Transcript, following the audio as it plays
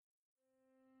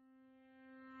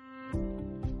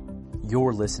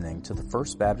You're listening to the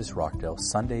First Baptist Rockdale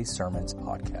Sunday Sermons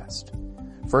podcast.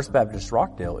 First Baptist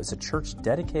Rockdale is a church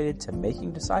dedicated to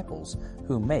making disciples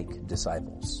who make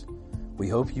disciples. We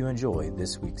hope you enjoy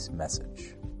this week's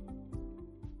message.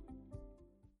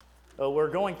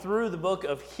 We're going through the book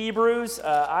of Hebrews.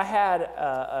 I had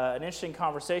an interesting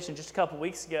conversation just a couple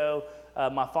weeks ago.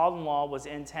 My father-in-law was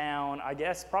in town, I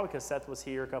guess probably because Seth was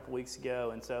here a couple weeks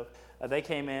ago, and so they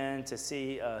came in to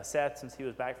see Seth since he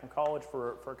was back from college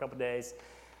for a couple days.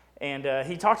 And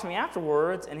he talked to me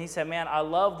afterwards, and he said, "Man, I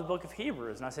love the book of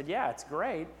Hebrews." And I said, "Yeah, it's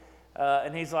great."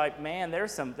 And he's like, "Man,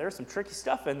 there's some tricky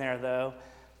stuff in there, though."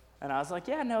 And I was like,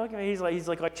 "Yeah, no." He's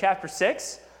like chapter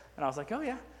 6, and I was like, "Oh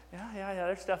yeah." Yeah,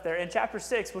 there's stuff there. In chapter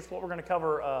 6, which is what we're going to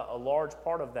cover a large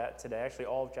part of that today, actually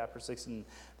all of chapter 6 and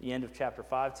the end of chapter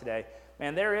 5 today.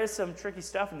 Man, there is some tricky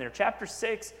stuff in there. Chapter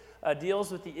 6 deals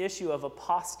with the issue of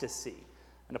apostasy.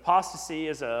 And apostasy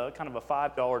is a kind of a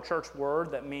 $5 church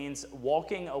word that means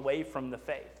walking away from the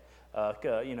faith,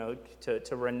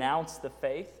 to renounce the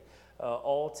faith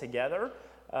altogether.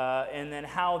 And then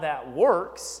how that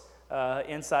works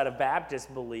inside of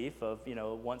Baptist belief of,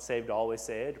 once saved, always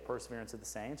saved, perseverance of the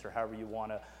saints, or however you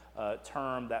want to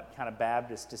term that kind of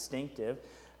Baptist distinctive.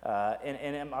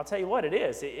 And I'll tell you what it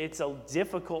is. It's a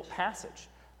difficult passage.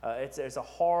 It's a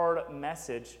hard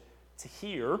message to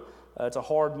hear. It's a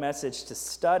hard message to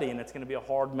study, and it's going to be a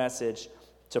hard message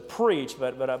to preach.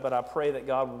 But I pray that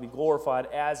God will be glorified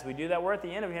as we do that. We're at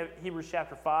the end of Hebrews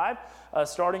chapter 5,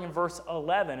 starting in verse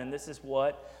 11, and this is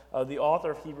what the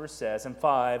author of Hebrews says in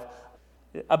 5.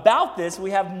 "About this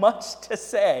we have much to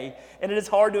say, and it is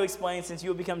hard to explain since you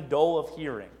have become dull of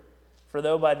hearing. For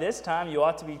though by this time you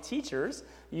ought to be teachers,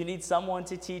 you need someone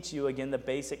to teach you again the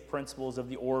basic principles of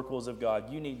the oracles of God.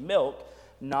 You need milk,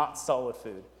 not solid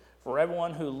food. For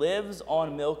everyone who lives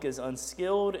on milk is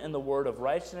unskilled in the word of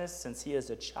righteousness, since he is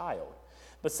a child.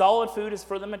 But solid food is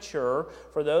for the mature,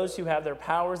 for those who have their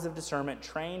powers of discernment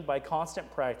trained by constant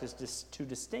practice to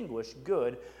distinguish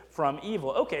good from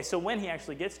evil." Okay, so when he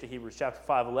actually gets to Hebrews chapter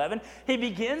 5:11, he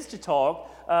begins to talk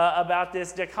about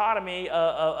this dichotomy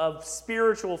of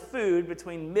spiritual food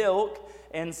between milk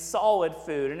and solid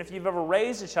food. And if you've ever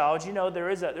raised a child, you know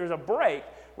there's a break,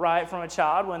 right, from a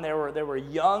child when they were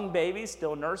young babies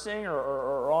still nursing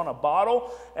or on a bottle,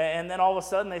 and then all of a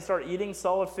sudden they start eating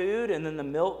solid food, and then the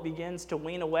milk begins to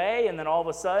wean away, and then all of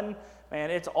a sudden, man,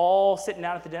 it's all sitting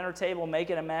down at the dinner table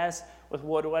making a mess with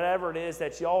whatever it is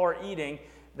that y'all are eating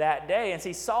that day. And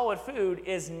see, solid food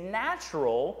is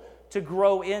natural to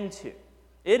grow into.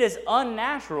 It is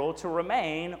unnatural to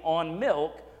remain on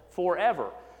milk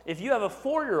forever. If you have a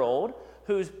 4-year-old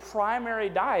whose primary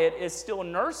diet is still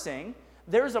nursing,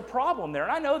 there's a problem there.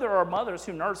 And I know there are mothers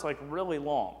who nurse like really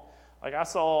long. Like I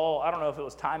saw, I don't know if it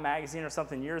was Time Magazine or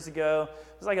something years ago.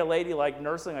 It was like a lady like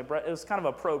nursing, it was kind of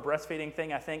a pro breastfeeding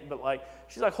thing, I think, but like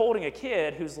she's like holding a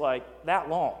kid who's like that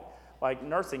long, like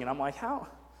nursing. And I'm like, how?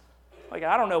 Like,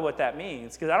 I don't know what that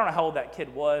means because I don't know how old that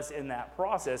kid was in that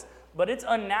process, but it's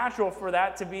unnatural for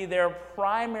that to be their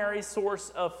primary source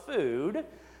of food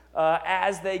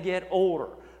as they get older,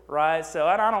 right? So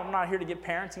I'm not here to give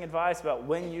parenting advice about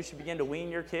when you should begin to wean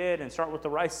your kid and start with the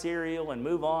rice cereal and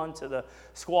move on to the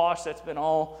squash that's been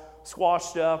all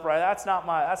squashed up, right? That's not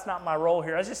my role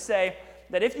here. I just say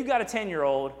that if you got a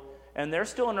 10-year-old and they're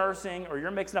still nursing or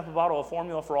you're mixing up a bottle of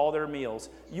formula for all their meals,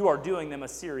 you are doing them a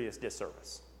serious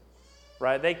disservice.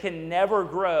 Right? They can never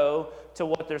grow to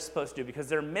what they're supposed to do because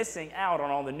they're missing out on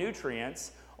all the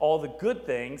nutrients, all the good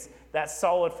things that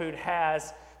solid food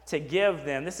has to give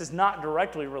them. This is not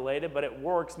directly related, but it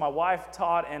works. My wife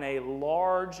taught in a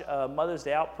large Mother's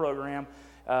Day Out program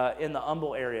in the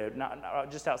Humble area,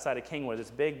 not just outside of Kingwood. This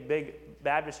big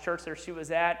Baptist church there she was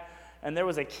at, and there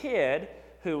was a kid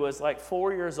who was like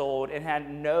 4 years old and had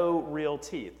no real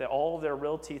teeth. All of their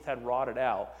real teeth had rotted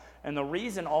out. And the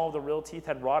reason all of the real teeth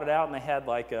had rotted out and they had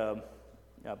like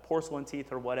porcelain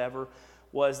teeth or whatever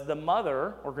was the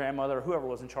mother or grandmother, whoever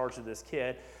was in charge of this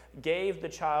kid, gave the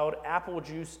child apple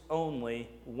juice only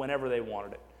whenever they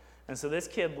wanted it. And so this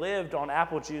kid lived on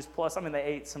apple juice plus, they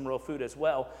ate some real food as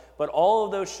well, but all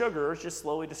of those sugars just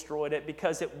slowly destroyed it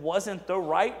because it wasn't the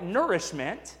right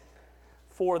nourishment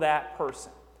for that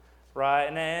person. Right?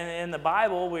 And in the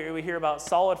Bible, we hear about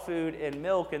solid food and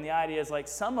milk, and the idea is like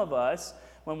some of us,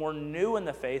 when we're new in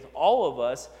the faith, all of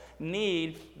us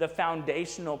need the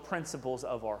foundational principles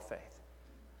of our faith.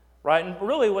 Right? And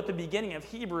really what the beginning of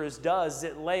Hebrews does is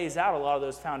it lays out a lot of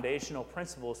those foundational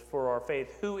principles for our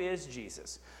faith. Who is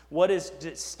Jesus? What is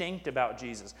distinct about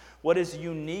Jesus? What is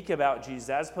unique about Jesus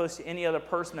as opposed to any other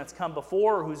person that's come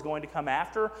before or who's going to come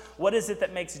after? What is it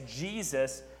that makes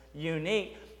Jesus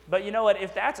unique? But you know what?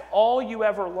 If that's all you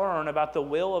ever learn about the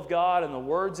will of God and the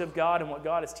words of God and what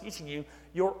God is teaching you,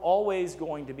 you're always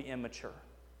going to be immature.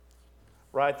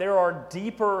 Right? There are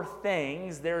deeper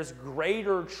things. There's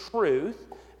greater truth.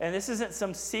 And this isn't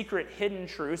some secret hidden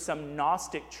truth, some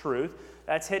Gnostic truth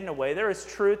that's hidden away. There is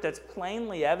truth that's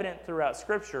plainly evident throughout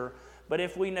Scripture. But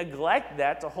if we neglect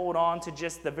that to hold on to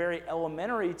just the very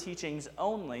elementary teachings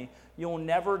only, you'll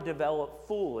never develop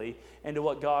fully into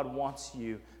what God wants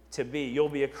you to be. You'll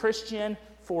be a Christian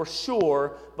for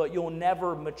sure, but you'll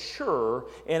never mature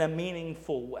in a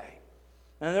meaningful way.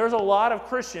 And there's a lot of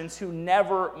Christians who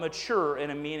never mature in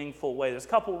a meaningful way. There's a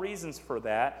couple reasons for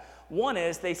that. One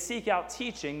is they seek out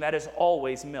teaching that is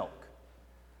always milk.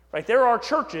 Right? There are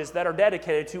churches that are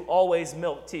dedicated to always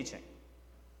milk teaching.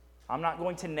 I'm not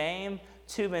going to name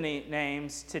too many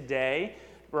names today,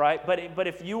 right? But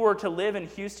if you were to live in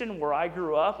Houston, where I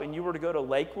grew up, and you were to go to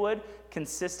Lakewood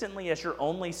consistently as your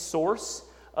only source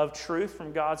of truth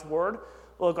from God's Word,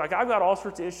 look, like I've got all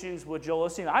sorts of issues with Joel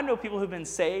Osteen. I know people who've been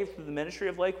saved through the ministry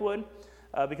of Lakewood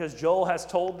because Joel has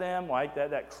told them like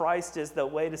that Christ is the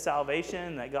way to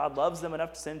salvation, that God loves them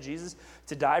enough to send Jesus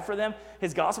to die for them.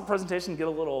 His gospel presentation can get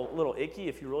a little icky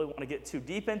if you really want to get too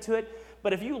deep into it.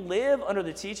 But if you live under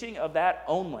the teaching of that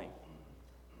only,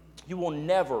 you will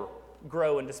never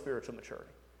grow into spiritual maturity.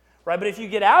 Right? But if you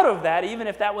get out of that, even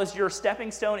if that was your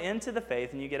stepping stone into the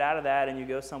faith, and you get out of that and you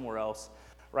go somewhere else,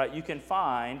 right, you can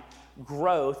find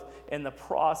growth in the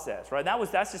process. Right?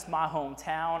 That's just my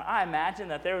hometown. I imagine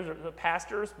that there's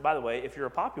pastors, by the way, if you're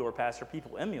a popular pastor,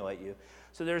 people emulate you.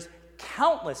 So there's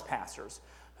countless pastors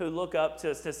who look up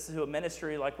to a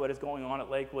ministry like what is going on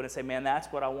at Lakewood and say, man, that's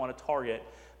what I want to target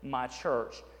my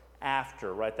church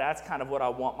after, right? That's kind of what I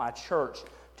want my church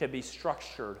to be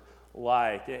structured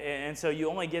like. And so you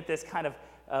only get this kind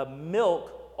of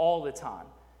milk all the time.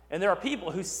 And there are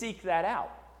people who seek that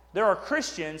out. There are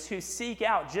Christians who seek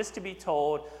out just to be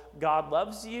told, God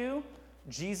loves you,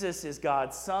 Jesus is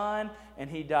God's Son, and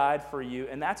He died for you,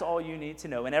 and that's all you need to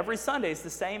know. And every Sunday is the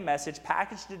same message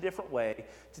packaged a different way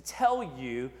to tell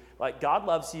you, like, God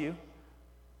loves you,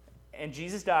 and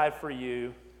Jesus died for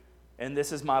you, and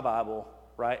this is my Bible,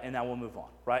 right? And now we'll move on,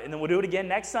 right? And then we'll do it again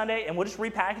next Sunday, and we'll just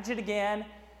repackage it again.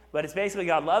 But it's basically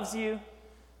God loves you,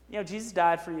 Jesus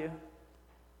died for you,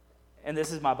 and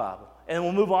this is my Bible. And then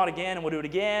we'll move on again, and we'll do it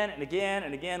again and again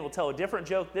and again. We'll tell a different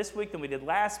joke this week than we did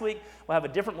last week. We'll have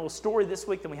a different little story this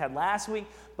week than we had last week.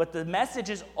 But the message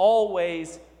is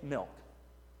always milk.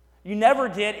 You never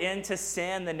get into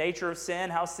sin, the nature of sin,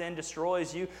 how sin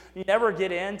destroys you. You never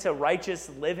get into righteous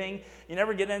living. You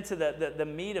never get into the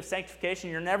meat of sanctification.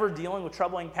 You're never dealing with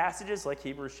troubling passages like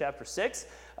Hebrews chapter 6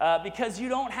 because you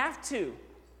don't have to.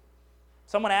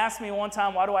 Someone asked me one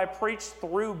time, why do I preach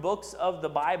through books of the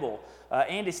Bible?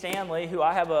 Andy Stanley, who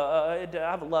I have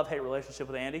a love-hate relationship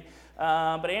with Andy,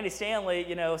 but Andy Stanley,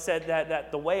 said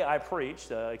that the way I preach,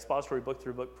 expository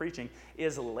book-through-book preaching,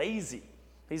 is lazy.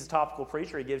 He's a topical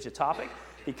preacher. He gives you a topic.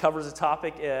 He covers a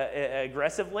topic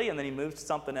aggressively, and then he moves to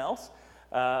something else.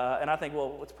 And I think,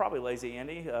 well, it's probably lazy,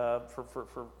 Andy,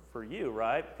 for you,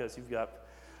 right? Because you've got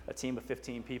a team of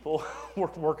 15 people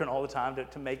working all the time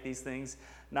to make these things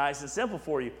nice and simple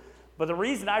for you. But the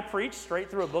reason I preach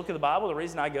straight through a book of the Bible, the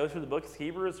reason I go through the book of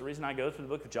Hebrews, the reason I go through the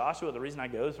book of Joshua, the reason I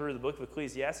go through the book of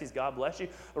Ecclesiastes, God bless you,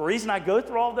 the reason I go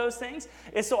through all those things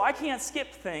is so I can't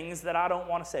skip things that I don't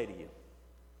want to say to you.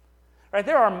 Right?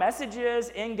 There are messages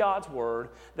in God's Word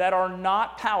that are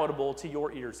not palatable to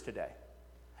your ears today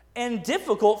and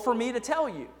difficult for me to tell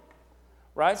you.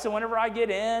 Right? So whenever I get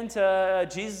into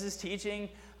Jesus' teaching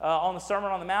on the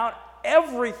Sermon on the Mount,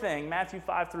 everything, Matthew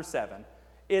 5 through 7,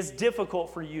 is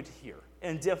difficult for you to hear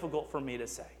and difficult for me to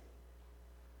say.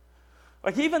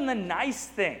 Like even the nice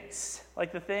things,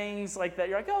 like the things like that,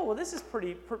 you're like, oh, well, this is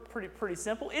pretty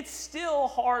simple. It's still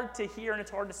hard to hear and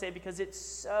it's hard to say because it's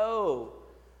so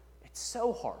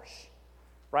harsh,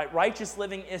 right? Righteous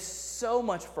living is so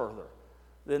much further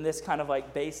than this kind of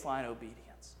like baseline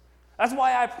obedience. That's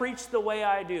why I preach the way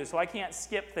I do, so I can't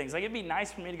skip things. Like it'd be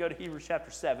nice for me to go to Hebrews chapter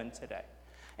 7 today.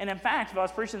 And in fact, if I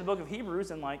was preaching the book of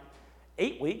Hebrews in like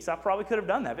 8 weeks, I probably could have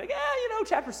done that. But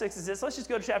chapter 6 is this. Let's just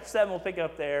go to chapter 7. We'll pick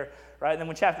up there, right? And then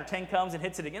when chapter 10 comes and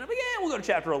hits it again, we'll go to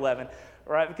chapter 11,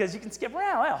 right? Because you can skip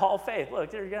around. Yeah, Hall of Faith. Look,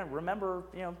 there you go. Remember,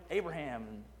 Abraham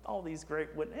and all these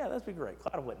great witnesses. Yeah, that'd be great.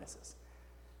 Cloud of witnesses.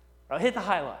 Right? Hit the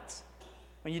highlights.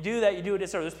 When you do that, you do a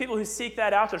disservice. There's people who seek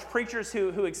that out. There's preachers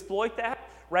who exploit that,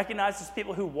 recognize there's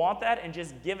people who want that, and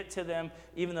just give it to them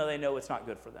even though they know it's not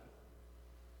good for them.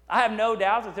 I have no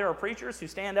doubt that there are preachers who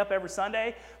stand up every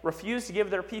Sunday, refuse to give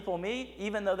their people meat,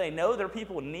 even though they know their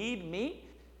people need meat,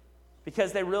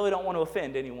 because they really don't want to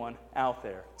offend anyone out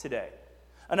there today.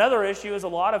 Another issue is a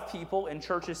lot of people in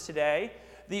churches today,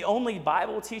 the only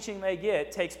Bible teaching they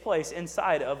get takes place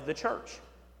inside of the church.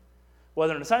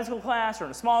 Whether in a Sunday school class or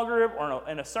in a small group or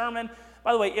in a sermon.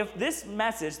 By the way, if this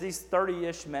message, these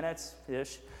 30-ish minutes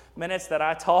that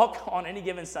I talk on any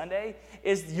given Sunday,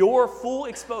 is your full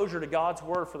exposure to God's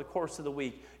Word for the course of the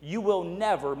week, you will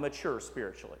never mature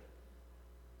spiritually.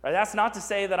 Right? That's not to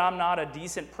say that I'm not a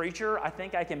decent preacher. I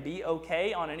think I can be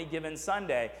okay on any given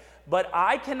Sunday. But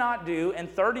I cannot do in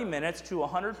 30 minutes to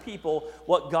 100 people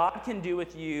what God can do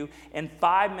with you in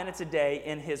 5 minutes a day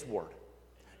in His Word.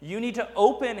 You need to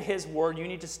open His Word. You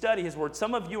need to study His Word.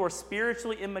 Some of you are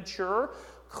spiritually immature,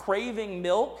 craving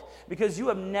milk, because you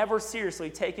have never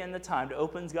seriously taken the time to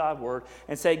open God's Word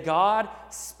and say, God,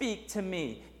 speak to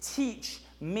me. Teach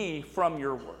me from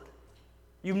your Word.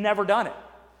 You've never done it.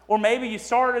 Or maybe you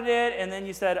started it and then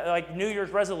you said, like New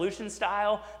Year's resolution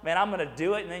style, man, I'm going to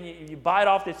do it. And then you bite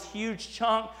off this huge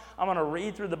chunk. I'm going to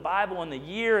read through the Bible in the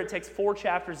year. It takes 4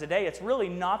 chapters a day. It's really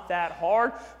not that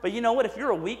hard. But you know what? If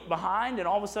you're a week behind and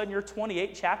all of a sudden you're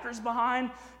 28 chapters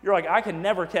behind, you're like, I can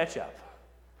never catch up.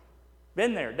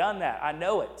 Been there, done that. I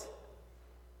know it.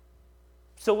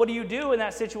 So what do you do in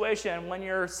that situation when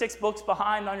you're 6 books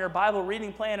behind on your Bible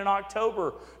reading plan in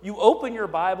October? You open your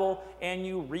Bible and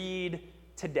you read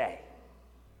today.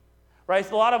 Right?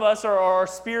 So a lot of us are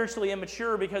spiritually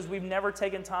immature because we've never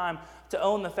taken time to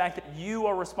own the fact that you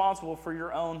are responsible for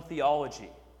your own theology.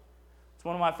 It's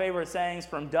one of my favorite sayings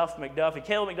from Duff McDuffie.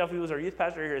 Caleb McDuffie, who was our youth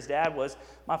pastor here, his dad was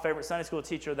my favorite Sunday school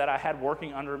teacher that I had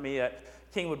working under me at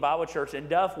Kingwood Bible Church. And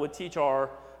Duff would teach our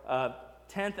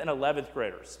 10th and 11th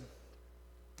graders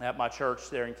at my church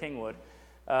there in Kingwood.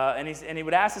 And he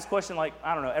would ask this question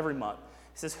every month.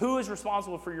 He says, who is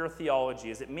responsible for your theology?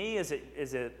 Is it me? Is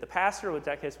it the pastor? Which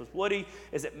that case was Woody.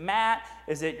 Is it Matt?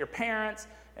 Is it your parents?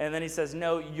 And then he says,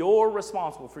 no, you're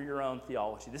responsible for your own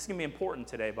theology. This is going to be important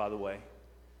today, by the way.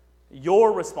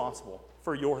 You're responsible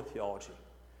for your theology.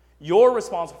 You're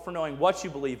responsible for knowing what you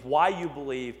believe, why you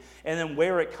believe, and then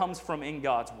where it comes from in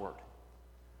God's Word.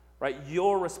 Right?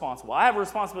 You're responsible. I have a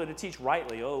responsibility to teach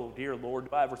rightly. Oh, dear Lord,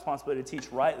 do I have a responsibility to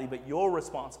teach rightly? But you're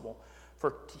responsible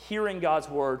for hearing God's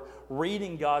Word,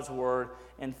 reading God's Word,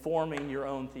 and forming your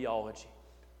own theology.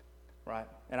 Right?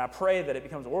 And I pray that it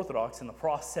becomes orthodox in the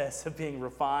process of being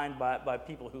refined by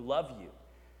people who love you.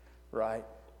 Right?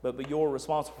 But you're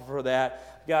responsible for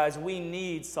that. Guys, we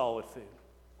need solid food.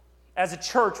 As a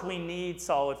church, we need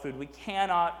solid food. We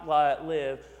cannot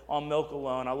live on milk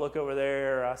alone. I look over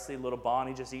there, I see little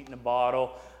Bonnie just eating a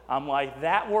bottle. I'm like,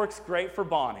 that works great for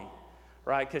Bonnie,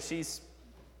 right? Because she's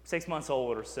 6 months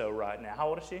old or so right now. How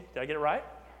old is she? Did I get it right?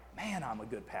 Man, I'm a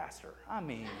good pastor. I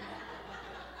mean,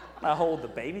 how old the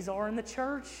babies are in the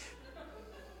church.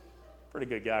 Pretty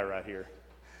good guy right here.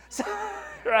 So,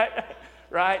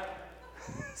 right?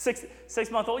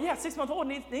 6-month-old. Yeah, 6-month-old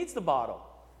needs the bottle.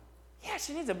 Yeah,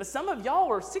 she needs it. But some of y'all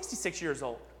are 66 years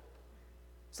old,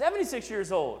 76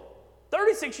 years old,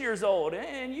 36 years old,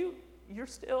 and you're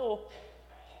still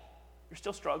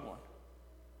struggling.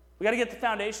 We got to get the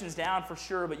foundations down for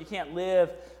sure, but you can't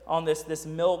live on this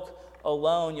milk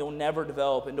alone. You'll never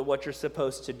develop into what you're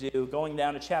supposed to do. Going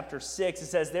down to chapter 6, it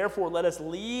says, therefore, let us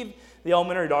leave the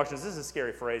elementary doctrines. This is a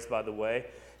scary phrase, by the way.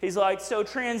 He's like, so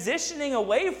transitioning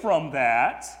away from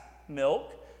that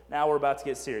milk, now we're about to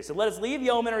get serious. So let us leave the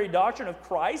elementary doctrine of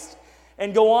Christ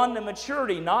and go on to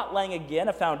maturity, not laying again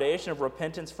a foundation of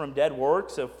repentance from dead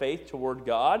works, of faith toward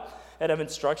God, and of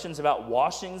instructions about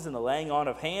washings and the laying on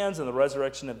of hands and the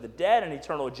resurrection of the dead and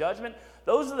eternal judgment.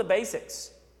 Those are the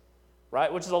basics,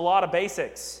 right? Which is a lot of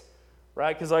basics,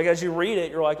 right? Because as you read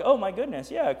it, you're like, oh my goodness,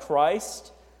 yeah,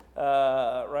 Christ,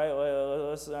 right?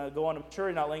 Let's go on to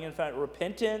maturity, not laying in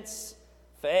repentance,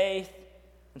 faith,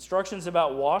 instructions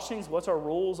about washings. What's our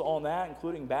rules on that,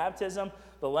 including baptism,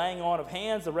 the laying on of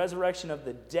hands, the resurrection of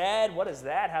the dead. What is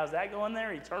that? How's that going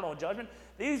there? Eternal judgment.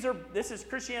 This is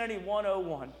Christianity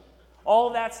 101. All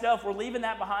of that stuff, we're leaving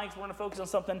that behind because we're going to focus on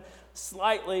something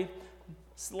slightly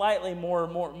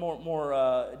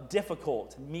more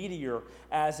difficult, meatier,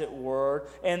 as it were.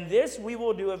 And this we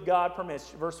will do if God permits.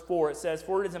 Verse 4, it says,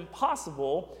 for it is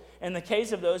impossible in the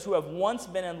case of those who have once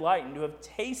been enlightened, who have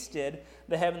tasted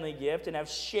the heavenly gift and have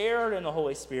shared in the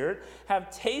Holy Spirit, have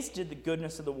tasted the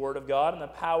goodness of the Word of God and the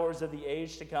powers of the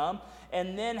age to come,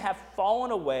 and then have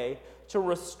fallen away, to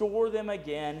restore them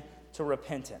again to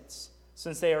repentance,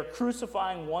 since they are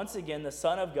crucifying once again the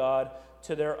Son of God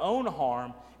to their own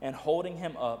harm and holding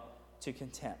him up to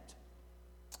contempt.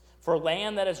 For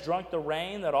land that has drunk the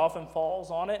rain that often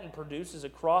falls on it and produces a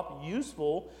crop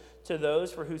useful to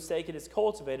those for whose sake it is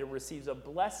cultivated receives a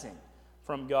blessing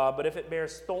from God. But if it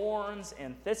bears thorns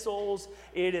and thistles,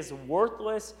 it is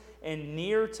worthless and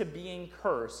near to being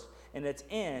cursed, and its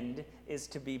end is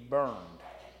to be burned.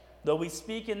 Though we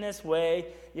speak in this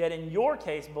way, yet in your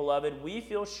case, beloved, we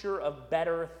feel sure of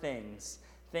better things,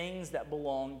 things that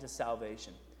belong to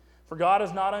salvation. For God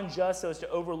is not unjust so as to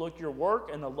overlook your work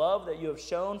and the love that you have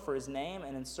shown for his name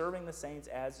and in serving the saints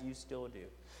as you still do.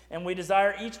 And we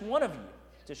desire each one of you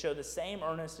to show the same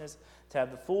earnestness, to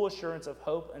have the full assurance of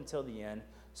hope until the end,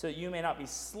 so that you may not be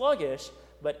sluggish,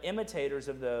 but imitators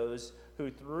of those who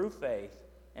through faith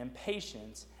and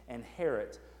patience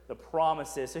inherit the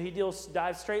promises. So he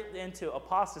dives straight into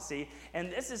apostasy,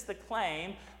 and this is the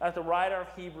claim that the writer of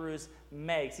Hebrews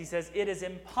makes. He says, it is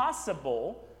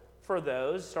impossible for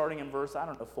those, starting in verse,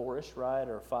 4-ish, right,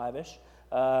 or 5-ish.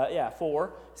 4.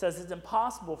 It says it's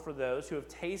impossible for those who have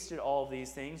tasted all of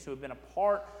these things, who have been a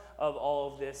part of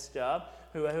all of this stuff,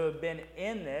 who have been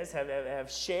in this,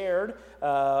 have shared,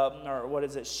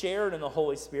 shared in the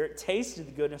Holy Spirit, tasted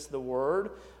the goodness of the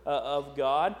Word of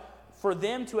God, for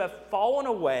them to have fallen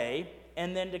away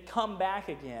and then to come back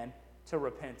again to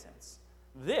repentance.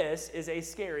 This is a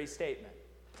scary statement.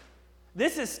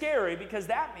 This is scary because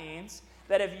that means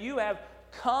that if you have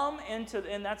come into,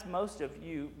 and that's most of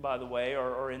you, by the way,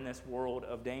 are in this world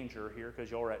of danger here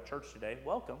because you're at church today.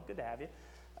 Welcome. Good to have you.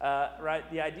 Right?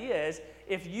 The idea is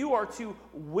if you are to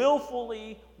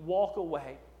willfully walk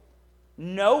away,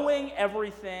 knowing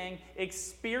everything,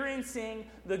 experiencing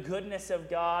the goodness of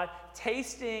God,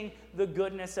 tasting the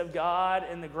goodness of God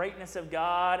and the greatness of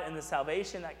God and the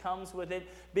salvation that comes with it,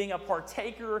 being a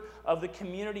partaker of the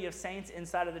community of saints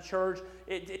inside of the church,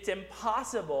 it's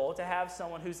impossible to have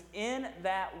someone who's in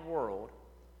that world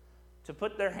to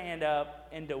put their hand up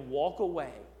and to walk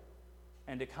away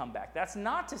and to come back. That's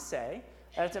not to say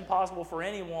that it's impossible for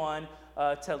anyone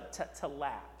to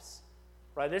lapse.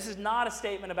 Right? This is not a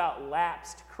statement about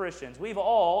lapsed Christians. We've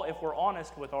all, if we're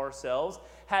honest with ourselves,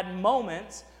 had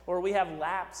moments where we have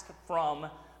lapsed from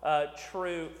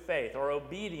true faith. Our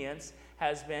obedience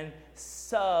has been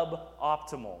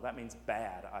suboptimal. That means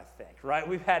bad, I think. Right?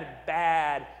 We've had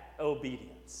bad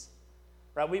obedience.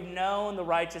 Right? We've known the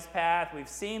righteous path. We've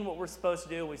seen what we're supposed to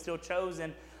do. We've still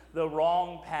chosen the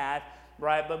wrong path.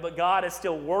 Right, but God is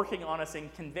still working on us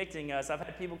and convicting us. I've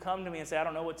had people come to me and say, I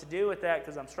don't know what to do with that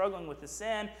because I'm struggling with the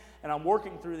sin and I'm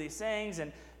working through these things.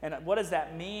 And what does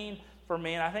that mean for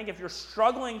me? And I think if you're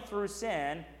struggling through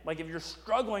sin, like if you're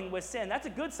struggling with sin, that's a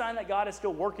good sign that God is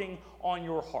still working on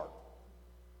your heart.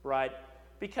 Right?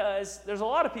 Because there's a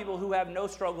lot of people who have no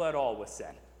struggle at all with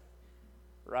sin.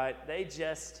 Right? They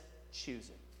just choose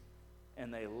it.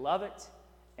 And they love it.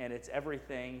 And it's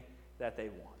everything that they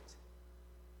want.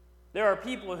 There are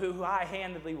people who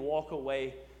high-handedly walk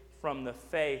away from the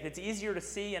faith. It's easier to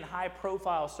see in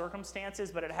high-profile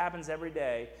circumstances, but it happens every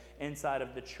day inside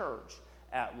of the church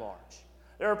at large.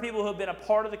 There are people who have been a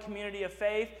part of the community of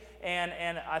faith,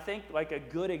 and I think like a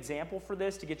good example for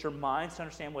this to get your minds to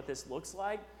understand what this looks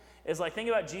like is like think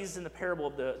about Jesus in the parable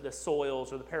of the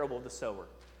soils or the parable of the sower.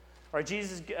 Right,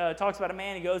 Jesus talks about a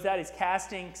man, he goes out, he's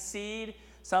casting seed.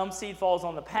 Some seed falls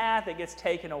on the path, it gets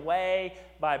taken away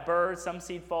by birds. Some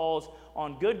seed falls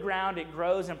on good ground, it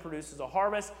grows and produces a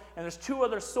harvest. And there's two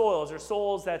other soils. There's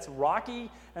soils that's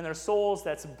rocky, and there's soils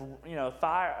that's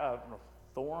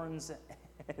thorns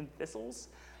and thistles,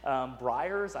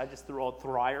 briars. I just threw out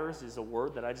briars is a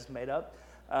word that I just made up.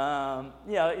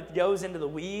 It goes into the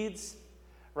weeds,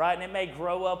 right? And it may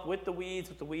grow up with the weeds,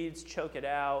 but the weeds choke it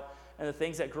out. And the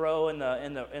things that grow in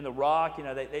the rock,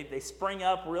 they spring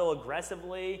up real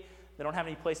aggressively. They don't have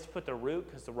any place to put their root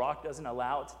because the rock doesn't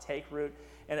allow it to take root,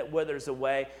 and it withers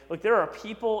away. Look, there are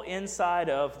people inside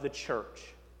of the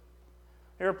church.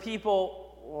 There are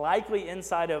people likely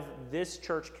inside of this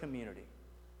church community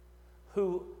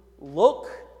who look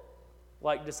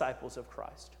like disciples of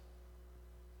Christ.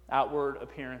 Outward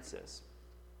appearances,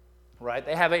 right?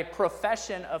 They have a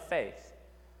profession of faith.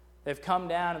 They've come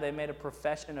down and they've made a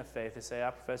profession of faith. They say, I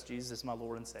profess Jesus as my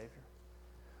Lord and Savior.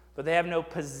 But they have no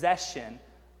possession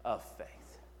of faith.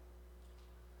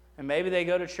 And maybe they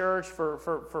go to church for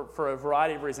a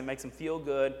variety of reasons. It makes them feel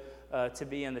good to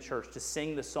be in the church, to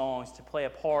sing the songs, to play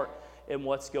a part in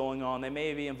what's going on. They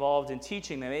may be involved in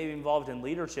teaching. They may be involved in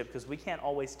leadership because we can't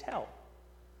always tell.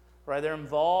 Right? They're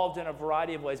involved in a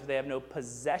variety of ways, but they have no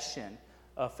possession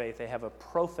of faith. They have a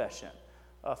profession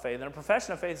of faith. And a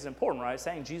profession of faith is important, right?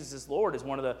 Saying Jesus is Lord is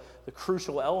one of the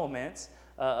crucial elements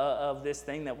of this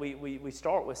thing that we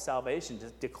start with salvation. To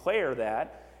declare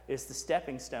that is the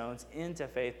stepping stones into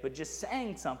faith. But just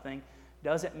saying something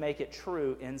doesn't make it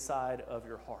true inside of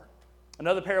your heart.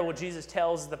 Another parable Jesus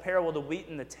tells is the parable of the wheat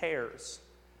and the tares.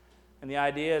 And the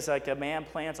idea is like a man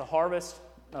plants a harvest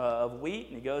of wheat,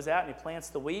 and he goes out and he plants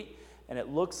the wheat, and it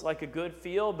looks like a good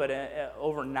field, but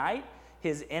overnight,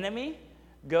 his enemy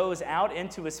goes out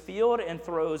into his field and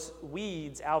throws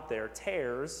weeds out there,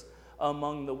 tares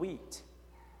among the wheat.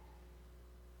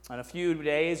 And a few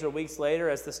days or weeks later,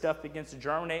 as the stuff begins to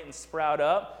germinate and sprout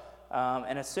up,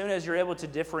 and as soon as you're able to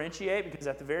differentiate, because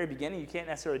at the very beginning you can't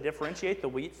necessarily differentiate the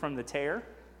wheat from the tare,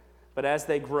 but as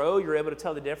they grow, you're able to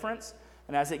tell the difference.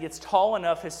 And as it gets tall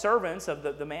enough, his servants, of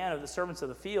the servants of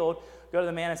the field, go to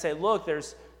the man and say, look,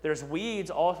 there's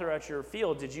weeds all throughout your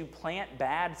field. Did you plant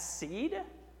bad seed?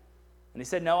 And he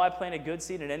said, no, I planted good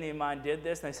seed, and any of mine did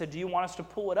this. And they said, do you want us to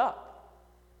pull it up?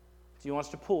 Do you want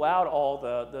us to pull out all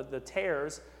the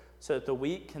tares so that the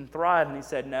wheat can thrive? And he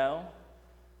said, no,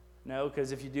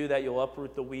 because if you do that, you'll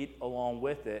uproot the wheat along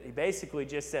with it. He basically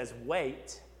just says,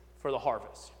 wait for the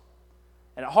harvest.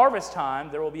 And at harvest time,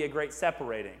 there will be a great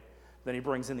separating. Then he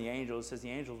brings in the angels, says the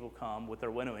angels will come with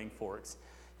their winnowing forks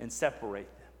and separate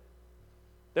them.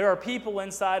 There are people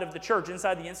inside of the church,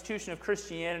 inside the institution of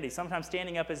Christianity, sometimes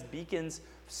standing up as beacons,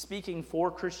 speaking for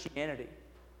Christianity,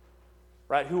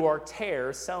 right, who are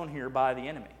tares sown here by the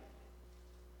enemy.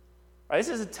 Right, this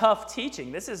is a tough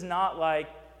teaching. This is not like,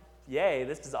 yay,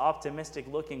 this is an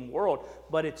optimistic-looking world,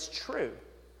 but it's true.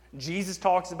 Jesus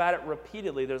talks about it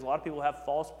repeatedly. There's a lot of people who have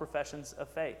false professions of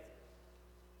faith,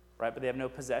 right, but they have no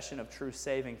possession of true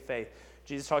saving faith.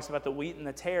 Jesus talks about the wheat and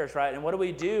the tares, right? And what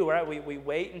do? Right? We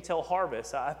wait until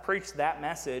harvest. I preached that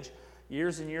message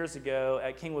years and years ago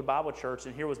at Kingwood Bible Church,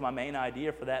 and here was my main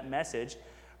idea for that message,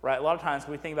 right? A lot of times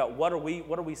we think about what are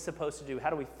we supposed to do? How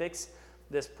do we fix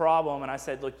this problem? And I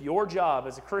said, look, your job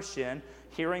as a Christian,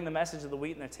 hearing the message of the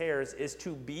wheat and the tares, is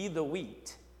to be the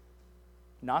wheat,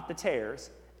 not the tares,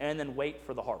 and then wait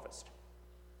for the harvest.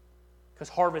 Because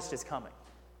harvest is coming.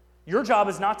 Your job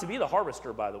is not to be the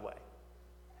harvester, by the way,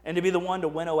 and to be the one to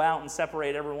winnow out and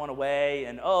separate everyone away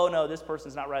and, oh, no, this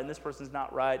person's not right and this person's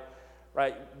not right.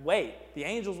 Wait, the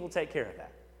angels will take care of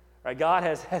that. Right? God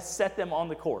has set them on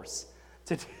the course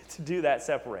to do that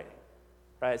separating.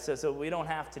 Right? So we don't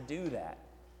have to do that.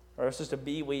 Or it's just to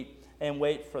be wheat and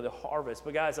wait for the harvest.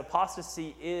 But guys,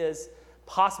 apostasy is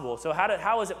possible. So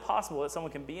how is it possible that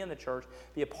someone can be in the church,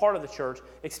 be a part of the church,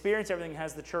 experience everything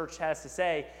the church has to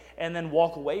say, and then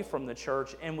walk away from the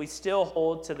church, and we still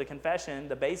hold to the confession,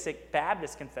 the basic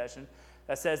Baptist confession,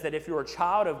 that says that if you're a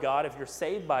child of God, if you're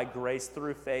saved by grace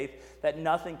through faith, that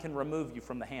nothing can remove you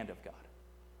from the hand of God.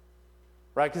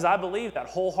 Right? Because I believe that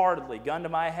wholeheartedly, gun to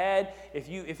my head. If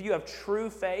you have true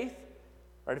faith,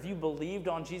 right, if you believed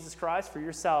on Jesus Christ for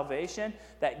your salvation,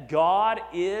 that God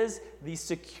is the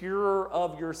securer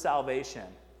of your salvation,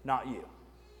 not you.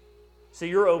 So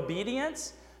your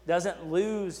obedience doesn't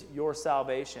lose your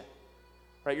salvation.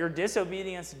 Right? Your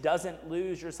disobedience doesn't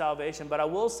lose your salvation. But I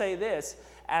will say this,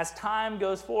 as time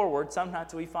goes forward,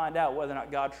 sometimes we find out whether or not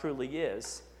God truly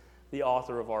is the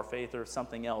author of our faith, or if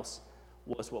something else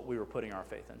was what we were putting our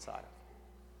faith inside of.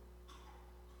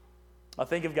 I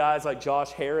think of guys like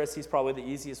Josh Harris. He's probably the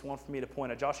easiest one for me to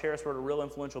point at. Josh Harris wrote a real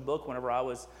influential book whenever I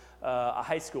was a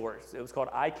high schooler. It was called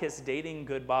I Kiss Dating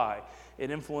Goodbye.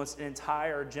 It influenced an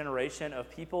entire generation of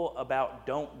people about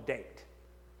don't date.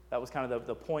 That was kind of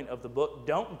the point of the book.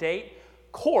 Don't date,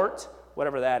 court,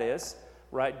 whatever that is,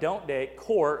 right? Don't date,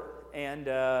 court, and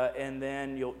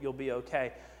then you'll be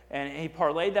okay. And he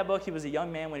parlayed that book. He was a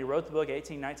young man when he wrote the book,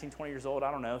 18, 19, 20 years old.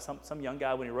 I don't know, some young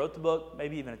guy when he wrote the book,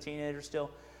 maybe even a teenager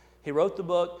still. He wrote the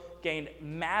book, gained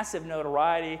massive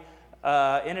notoriety,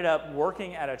 ended up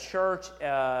working at a church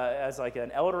as like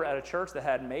an elder at a church that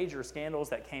had major scandals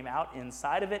that came out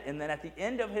inside of it. And then at the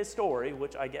end of his story,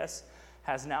 which I guess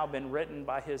has now been written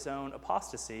by his own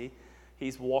apostasy,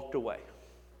 he's walked away.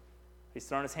 He's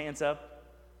thrown his hands up,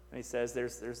 and he says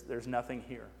there's nothing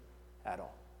here at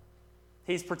all.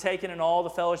 He's partaken in all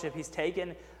the fellowship. He's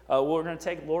taken, we're going to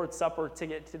take Lord's Supper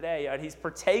today. Right? He's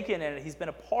partaken in it. He's been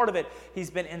a part of it.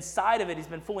 He's been inside of it. He's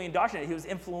been fully indoctrinated. He was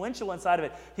influential inside of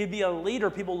it. He'd be a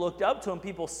leader. People looked up to him.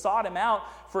 People sought him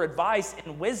out for advice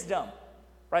and wisdom.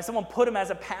 Right? Someone put him as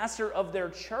a pastor of their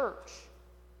church.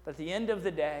 But at the end of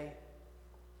the day,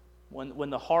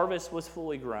 when the harvest was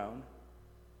fully grown,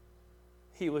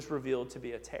 he was revealed to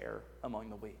be a tare among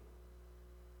the wheat.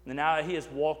 And now that he has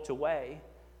walked away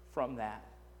from that,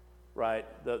 right?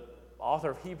 The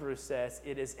author of Hebrews says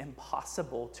it is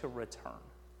impossible to return.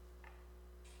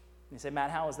 And you say,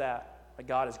 Matt, how is that? Like,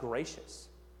 God is gracious,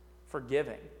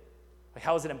 forgiving. Like,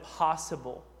 how is it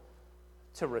impossible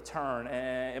to return?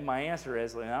 And my answer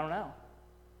is, I don't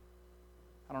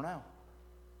know.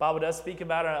 Bible does speak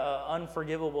about an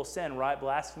unforgivable sin, right?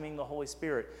 Blaspheming the Holy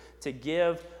Spirit, to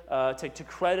give, to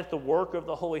credit the work of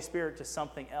the Holy Spirit to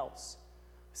something else.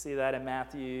 We see that in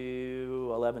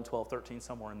Matthew 11, 12, 13,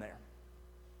 somewhere in there.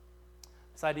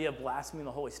 This idea of blaspheming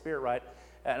the Holy Spirit, right?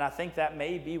 And I think that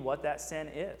may be what that sin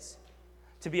is.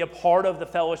 To be a part of the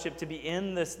fellowship, to be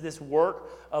in this work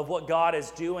of what God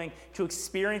is doing, to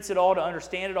experience it all, to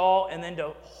understand it all, and then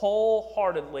to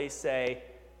wholeheartedly say,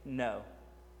 no,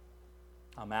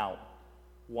 I'm out.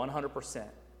 100%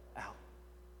 out.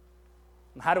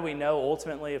 And how do we know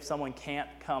ultimately if someone can't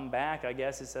come back? I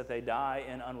guess it's that they die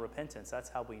in unrepentance. That's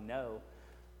how we know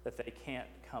that they can't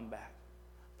come back.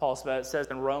 Paul says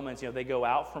in Romans, they go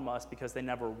out from us because they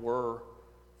never were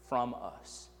from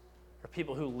us. Or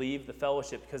people who leave the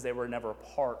fellowship because they were never a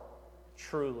part,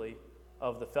 truly,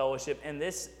 of the fellowship. And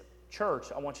this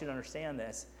church, I want you to understand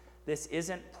this. This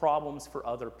isn't problems for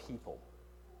other people.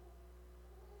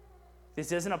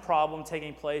 This isn't a problem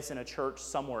taking place in a church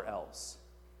somewhere else.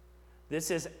 This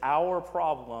is our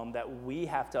problem that we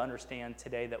have to understand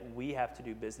today, that we have to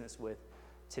do business with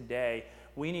today.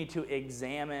 We need to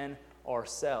examine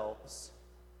ourselves,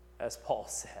 as Paul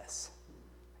says.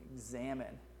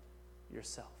 Examine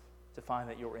yourself to find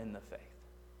that you're in the faith.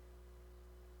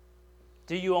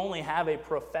 Do you only have a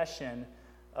profession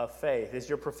of faith? Is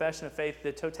your profession of faith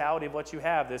the totality of what you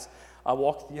have? I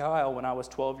walked the aisle when I was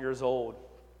 12 years old,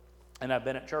 and I've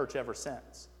been at church ever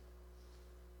since.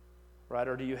 Right?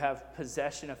 Or do you have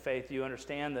possession of faith? Do you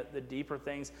understand that the deeper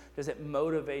things, does it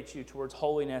motivate you towards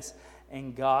holiness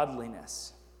and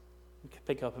godliness? You can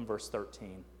pick up in verse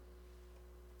 13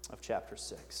 of chapter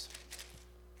 6.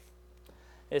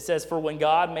 It says, "For when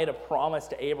God made a promise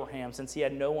to Abraham, since he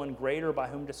had no one greater by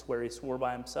whom to swear, he swore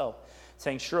by himself,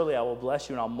 saying, 'Surely I will bless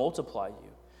you and I'll multiply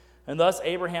you.' And thus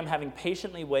Abraham, having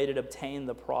patiently waited, obtained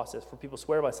the process. For people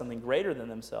swear by something greater than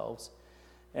themselves,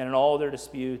 and in all their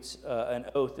disputes, an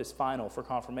oath is final for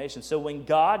confirmation. So when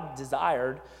God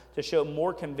desired to show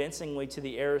more convincingly to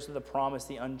the heirs of the promise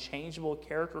the unchangeable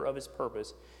character of his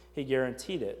purpose, he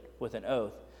guaranteed it with an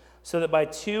oath, so that by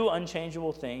two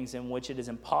unchangeable things in which it is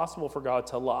impossible for God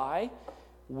to lie,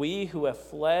 we who have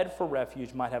fled for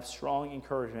refuge might have strong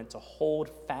encouragement to hold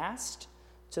fast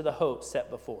to the hope set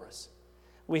before us.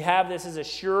 We have this as a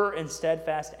sure and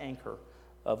steadfast anchor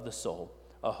of the soul,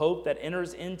 a hope that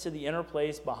enters into the inner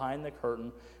place behind the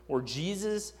curtain, where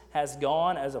Jesus has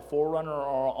gone as a forerunner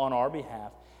on our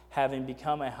behalf, having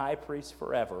become a high priest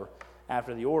forever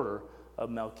after the order of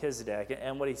Melchizedek."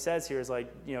 And what he says here is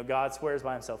God swears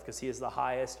by himself because he is the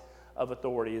highest of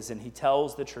authorities, and he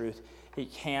tells the truth. He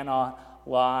cannot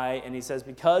lie. And he says,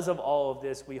 because of all of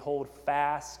this, we hold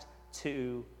fast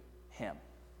to him.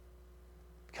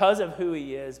 Because of who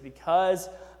he is, because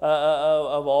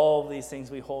of all of these things,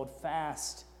 we hold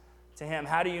fast to him.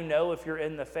 How do you know if you're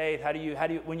in the faith? How do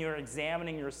you when you're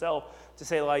examining yourself to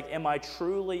say, am I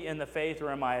truly in the faith, or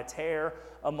am I a tare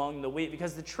among the wheat?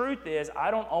 Because the truth is,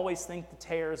 I don't always think the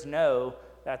tares know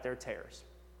that they're tares.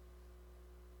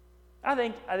 I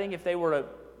think if they were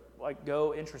to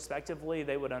go introspectively,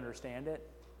 they would understand it.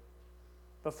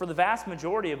 But for the vast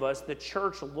majority of us, the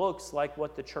church looks like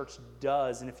what the church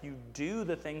does. And if you do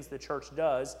the things the church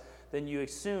does, then you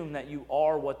assume that you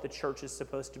are what the church is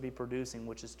supposed to be producing,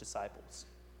 which is disciples.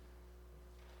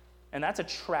 And that's a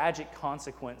tragic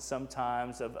consequence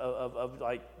sometimes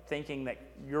of thinking that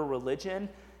your religion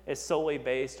is solely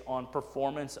based on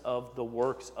performance of the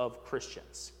works of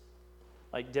Christians.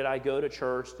 Did I go to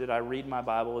church? Did I read my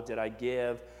Bible? Did I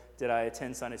give? Did I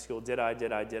attend Sunday school? Did I?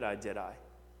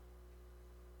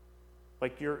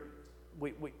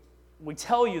 We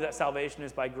tell you that salvation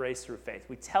is by grace through faith.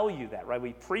 We tell you that, right?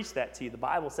 We preach that to you. The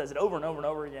Bible says it over and over and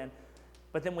over again.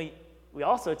 But then we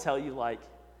also tell you,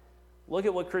 look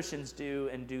at what Christians do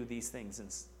and do these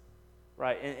things,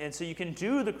 right? And so you can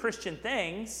do the Christian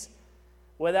things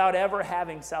without ever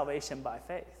having salvation by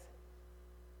faith.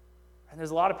 And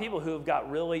there's a lot of people who have got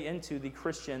really into the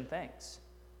Christian things,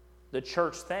 the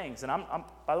church things. And I'm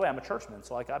by the way, I'm a churchman,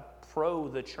 so I pro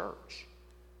the church.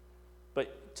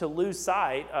 But to lose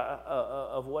sight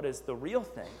of what is the real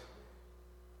thing,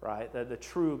 right? The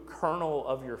true kernel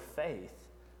of your faith,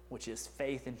 which is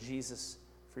faith in Jesus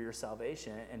for your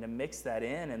salvation, and to mix that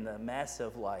in the mess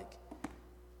of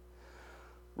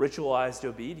ritualized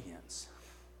obedience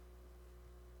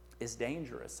is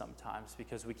dangerous sometimes,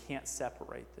 because we can't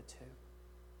separate the two,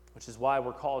 which is why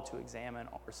we're called to examine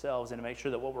ourselves and to make sure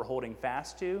that what we're holding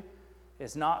fast to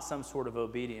is not some sort of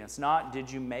obedience, not did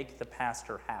you make the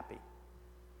pastor happy,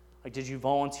 Like, did you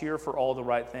volunteer for all the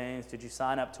right things? Did you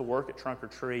sign up to work at Trunk or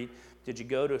Treat? Did you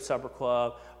go to a supper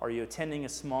club? Are you attending a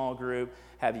small group?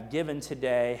 Have you given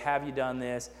today? Have you done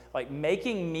this? Like,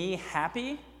 making me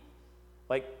happy,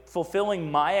 like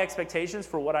fulfilling my expectations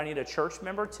for what I need a church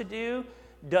member to do,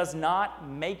 does not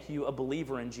make you a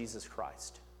believer in Jesus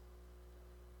Christ.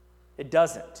 It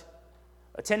doesn't.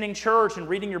 Attending church and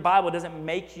reading your Bible doesn't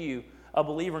make you a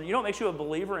believer. You know what makes you a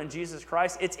believer in Jesus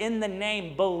Christ? It's in the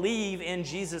name, believe in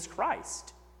Jesus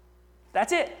Christ.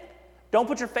 That's it. Don't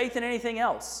put your faith in anything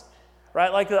else.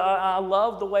 Right? Like, I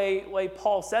love the way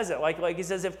Paul says it. Like he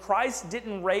says, if Christ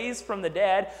didn't raise from the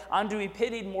dead, I'm to be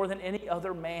pitied more than any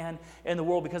other man in the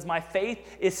world, because my faith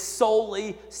is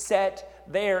solely set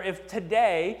there. If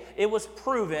today it was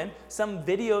proven, some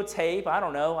videotape, I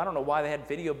don't know why they had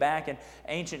video back in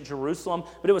ancient Jerusalem,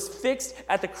 but it was fixed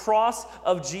at the cross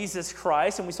of Jesus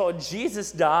Christ, and we saw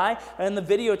Jesus die, and the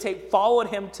videotape followed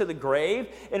him to the grave,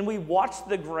 and we watched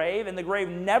the grave, and the grave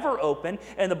never opened,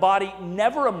 and the body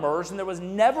never emerged, and there was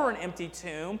never an empty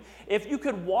tomb. If you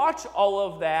could watch all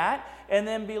of that and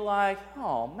then be like,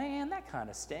 oh man, that kind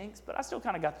of stinks, but I still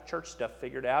kind of got the church stuff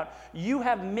figured out, you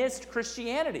have missed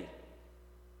Christianity.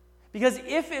 Because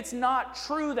if it's not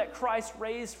true that Christ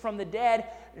raised from the dead,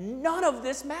 none of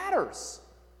this matters.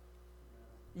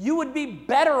 You would be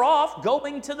better off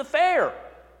going to the fair.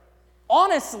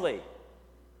 Honestly.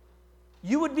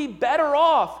 You would be better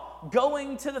off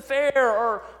going to the fair,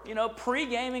 or,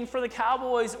 pre-gaming for the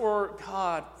Cowboys, or,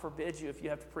 God forbid you if you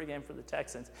have to pre-game for the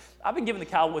Texans. I've been giving the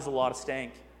Cowboys a lot of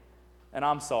stink, and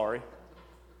I'm sorry.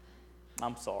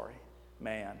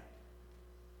 Man.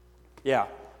 Yeah.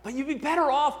 But you'd be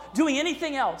better off doing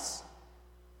anything else.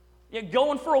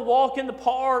 Going for a walk in the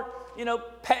park,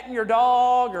 petting your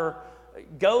dog or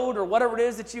goat or whatever it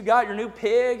is that you got, your new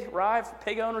pig, right? For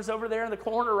pig owners over there in the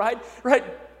corner, right?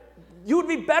 You would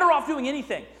be better off doing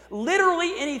anything,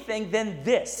 literally anything, than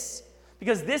this.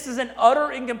 Because this is an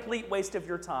utter and complete waste of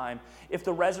your time if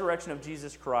the resurrection of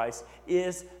Jesus Christ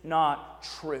is not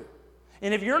true.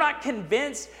 And if you're not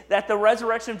convinced that the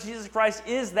resurrection of Jesus Christ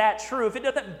is that true, if it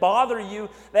doesn't bother you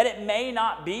that it may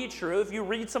not be true, if you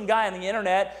read some guy on the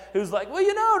internet who's like, well, and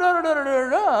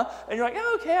you're like,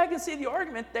 oh, okay, I can see the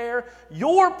argument there,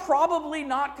 you're probably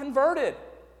not converted.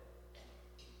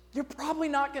 You're probably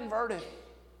not converted.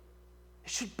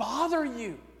 It should bother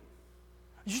you.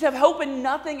 You should have hope in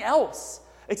nothing else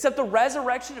except the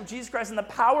resurrection of Jesus Christ and the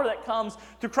power that comes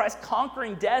through Christ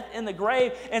conquering death in the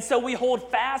grave. And so we hold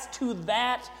fast to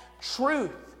that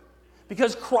truth,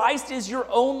 because Christ is your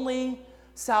only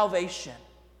salvation.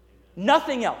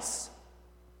 Nothing else.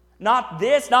 Not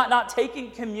this, not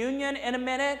taking communion in a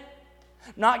minute,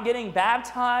 not getting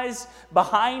baptized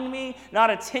behind me, not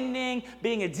attending,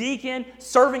 being a deacon,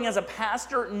 serving as a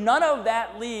pastor. None of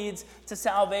that leads to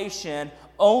salvation.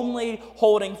 Only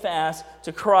holding fast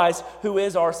to Christ, who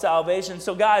is our salvation.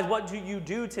 So guys, what do you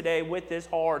do today with this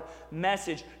hard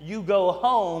message? You go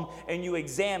home and you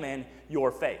examine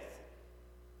your faith.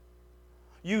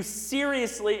 You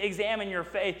seriously examine your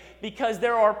faith, because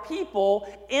there are people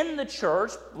in the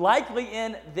church, likely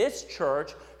in this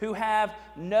church, who have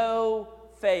no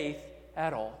faith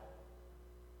at all.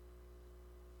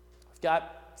 I've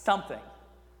got something.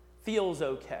 Feels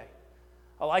okay.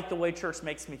 I like the way church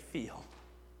makes me feel.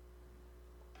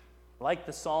 I like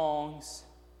the songs,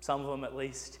 some of them at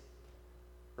least,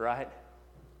 right?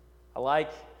 I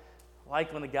like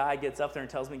when the guy gets up there and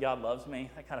tells me God loves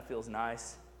me. That kind of feels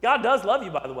nice. God does love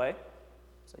you, by the way,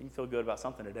 so you can feel good about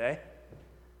something today.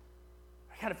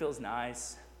 That kind of feels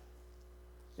nice.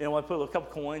 When I put a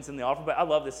couple coins in the offering plate, I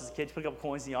love this as a kid. You put a couple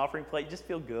coins in the offering plate, you just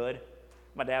feel good.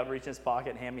 My dad would reach in his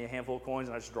pocket and hand me a handful of coins,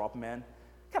 and I just drop them in.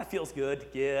 It kind of feels good to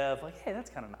give. Like, hey,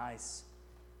 that's kind of nice.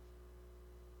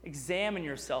 Examine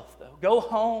yourself, though. Go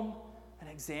home and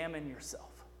examine yourself.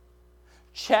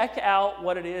 Check out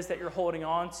what it is that you're holding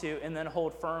on to, and then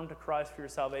hold firm to Christ for your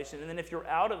salvation. And then if you're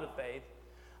out of the faith,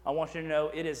 I want you to know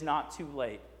it is not too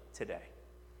late today.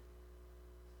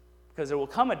 Because there will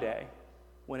come a day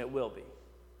when it will be.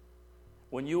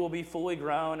 When you will be fully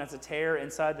grown as a tare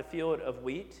inside the field of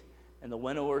wheat, and the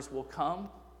winnowers will come,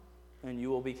 and you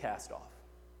will be cast off.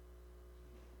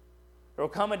 There will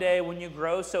come a day when you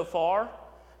grow so far,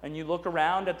 and you look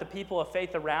around at the people of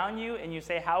faith around you, and you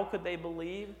say, how could they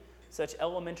believe such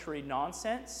elementary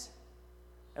nonsense?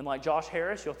 And like Josh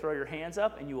Harris, you'll throw your hands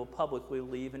up, and you will publicly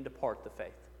leave and depart the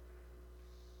faith.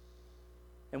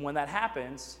 And when that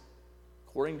happens,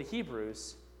 according to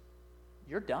Hebrews,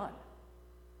 you're done.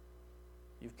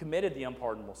 You've committed the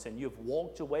unpardonable sin. You've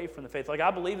walked away from the faith. Like, I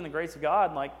believe in the grace of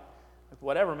God, and like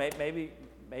whatever, maybe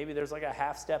maybe there's like a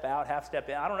half step out, half step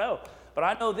in. I don't know. But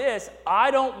I know this. I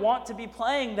don't want to be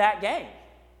playing that game.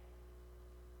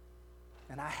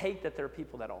 And I hate that there are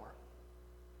people that are.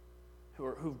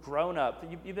 Who've grown up.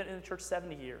 You've been in the church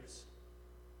 70 years.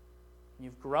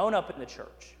 You've grown up in the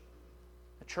church.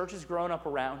 The church has grown up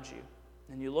around you.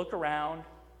 And you look around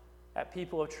at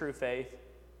people of true faith.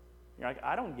 You're like,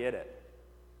 I don't get it.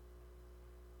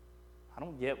 I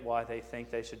don't get why they think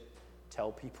they should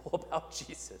tell people about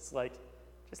Jesus. Like,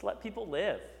 just let people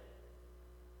live.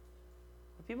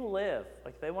 Let people live.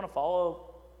 Like, if they want to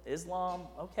follow Islam,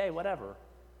 okay, whatever.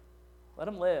 Let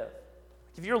them live.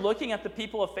 If you're looking at the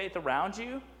people of faith around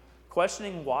you,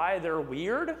 questioning why they're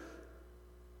weird,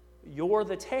 you're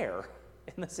the tare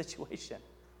in the situation.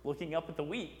 Looking up at the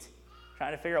wheat,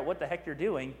 trying to figure out what the heck you're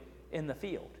doing in the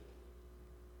field.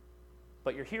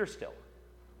 But you're here still.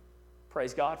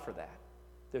 Praise God for that.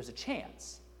 There's a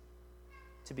chance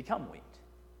to become wheat.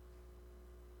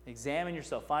 Examine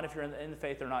yourself. Find if you're in the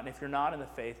faith or not. And if you're not in the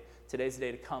faith, today's the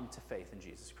day to come to faith in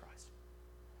Jesus Christ.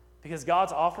 Because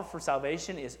God's offer for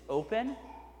salvation is open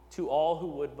to all who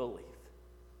would believe.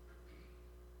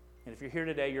 And if you're here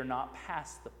today, you're not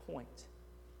past the point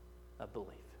of belief.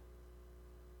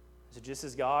 So just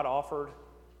as God offered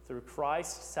through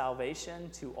Christ salvation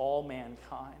to all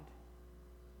mankind,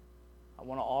 I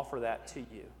want to offer that to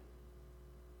you.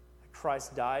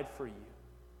 Christ died for you.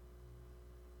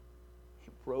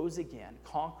 He rose again,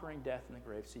 conquering death and the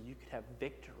grave so you could have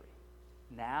victory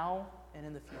now and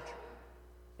in the future.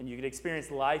 And you could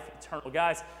experience life eternal.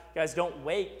 Guys, don't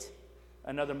wait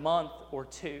another month or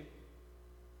two.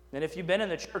 And if you've been in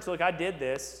the church, look, I did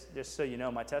this, just so you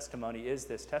know, my testimony is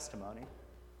this testimony.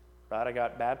 Right? I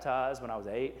got baptized when I was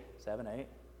 7, 8.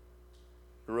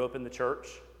 Grew up in the church.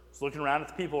 Was looking around at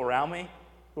the people around me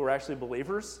who were actually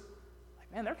believers.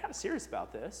 Like, man, they're kind of serious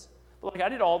about this. But like, I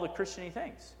did all the Christian-y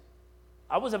things.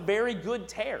 I was a very good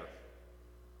tare.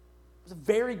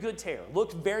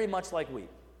 Looked very much like wheat.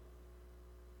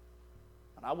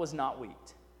 But I was not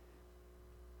wheat.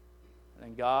 And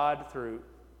then God, through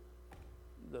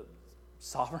the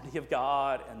sovereignty of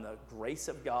God and the grace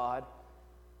of God,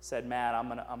 said, Matt, I'm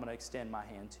gonna extend my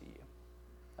hand to you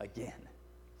again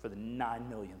for the 9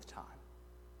 millionth time.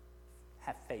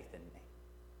 Have faith in me.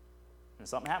 And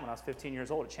something happened when I was 15 years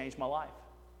old. It changed my life.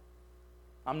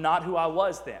 I'm not who I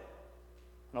was then.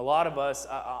 And a lot of us,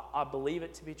 I believe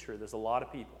it to be true. There's a lot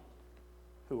of people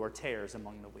who are tares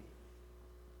among the wheat.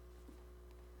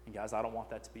 And guys, I don't want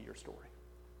that to be your story.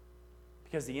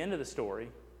 Because the end of the story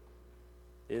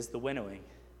is the winnowing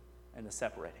and the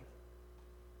separating.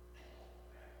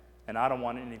 And I don't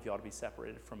want any of y'all to be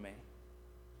separated from me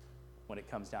when it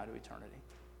comes down to eternity.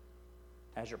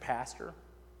 As your pastor,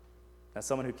 as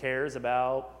someone who cares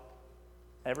about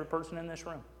every person in this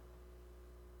room,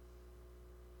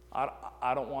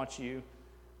 I don't want you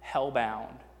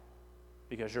hell-bound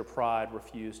because your pride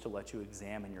refused to let you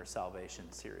examine your salvation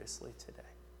seriously today.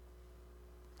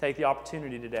 Take the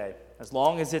opportunity today, as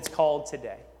long as it's called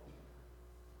today,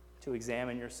 to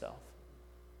examine yourself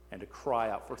and to cry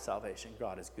out for salvation.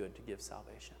 God is good to give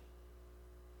salvation.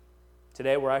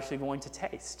 Today we're actually going to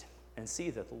taste and see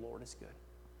that the Lord is good.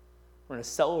 We're going to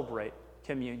celebrate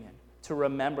communion, to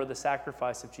remember the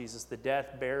sacrifice of Jesus, the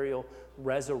death, burial,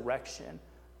 resurrection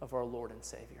of our Lord and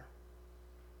Savior.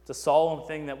 It's a solemn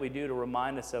thing that we do to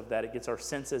remind us of that. It gets our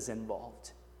senses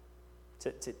involved,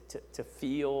 to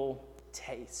feel,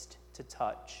 taste, to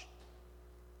touch,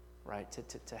 right?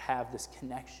 To have this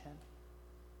connection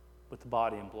with the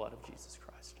body and blood of Jesus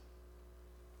Christ.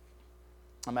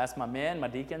 I'm going to ask my men, my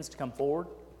deacons, to come forward,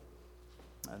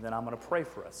 and then I'm going to pray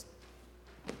for us.